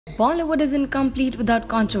Bollywood is incomplete without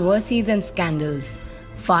controversies and scandals.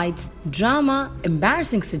 Fights, drama,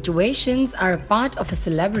 embarrassing situations are a part of a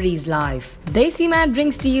celebrity's life. Desimad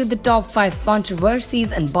brings to you the top 5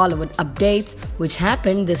 controversies and Bollywood updates which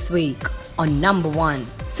happened this week. On number 1,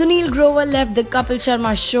 Sunil Grover left the Kapil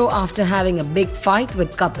Sharma show after having a big fight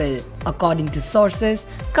with Kapil. According to sources,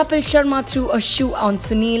 Kapil Sharma threw a shoe on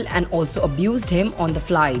Sunil and also abused him on the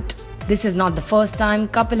flight. This is not the first time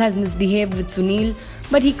Kapil has misbehaved with Sunil,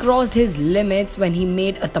 but he crossed his limits when he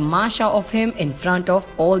made a tamasha of him in front of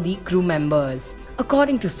all the crew members.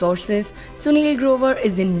 According to sources, Sunil Grover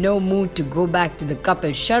is in no mood to go back to the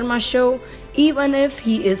Kapil Sharma show even if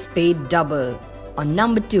he is paid double. On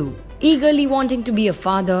number 2, eagerly wanting to be a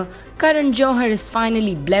father, Karan Johar is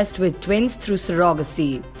finally blessed with twins through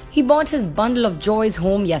surrogacy. He brought his bundle of joys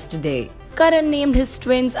home yesterday. Karan named his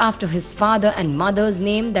twins after his father and mother's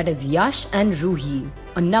name, that is Yash and Ruhi.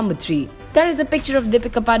 On number 3, there is a picture of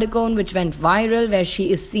Deepika Padukone which went viral where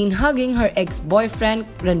she is seen hugging her ex-boyfriend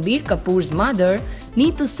Ranbir Kapoor's mother,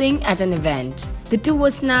 Neetu Singh, at an event. The two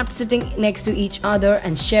were snapped sitting next to each other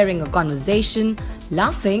and sharing a conversation,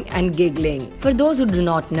 laughing and giggling. For those who do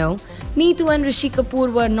not know, Neetu and Rishi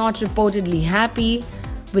Kapoor were not reportedly happy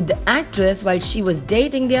with the actress while she was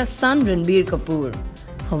dating their son Ranbir Kapoor.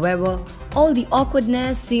 However, all the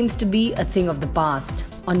awkwardness seems to be a thing of the past.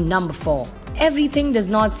 On number 4, everything does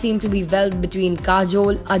not seem to be well between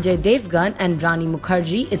Kajol, Ajay Devgan and Rani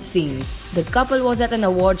Mukherjee, it seems. The couple was at an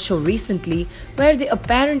award show recently where they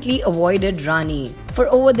apparently avoided Rani. For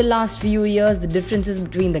over the last few years, the differences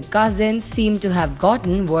between the cousins seem to have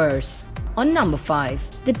gotten worse. On number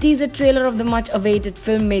 5, the teaser trailer of the much-awaited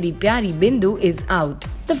film Meri Pyari Bindu is out.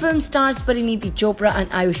 The film stars Parineeti Chopra and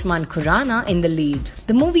Ayushmann Khurrana in the lead.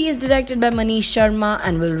 The movie is directed by Manish Sharma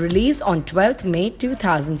and will release on 12th May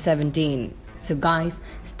 2017. So guys,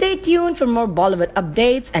 stay tuned for more Bollywood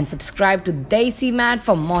updates and subscribe to Desimad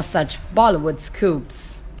for more such Bollywood scoops.